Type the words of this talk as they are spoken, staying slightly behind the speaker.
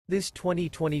This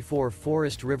 2024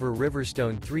 Forest River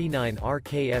RiverStone 39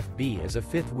 RKFB is a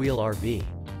fifth-wheel RV.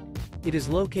 It is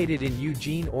located in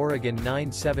Eugene, Oregon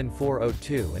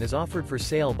 97402 and is offered for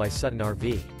sale by Sutton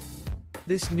RV.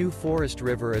 This new Forest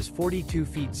River is 42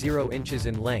 feet 0 inches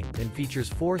in length and features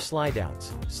 4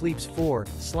 slideouts, sleeps 4,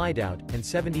 slideout, and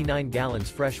 79 gallons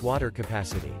fresh water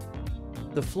capacity.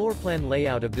 The floor plan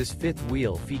layout of this fifth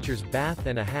wheel features bath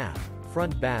and a half,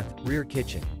 front bath, rear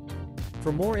kitchen.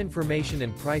 For more information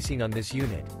and pricing on this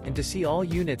unit, and to see all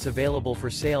units available for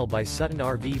sale by Sutton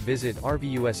RV, visit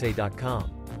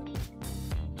RVUSA.com.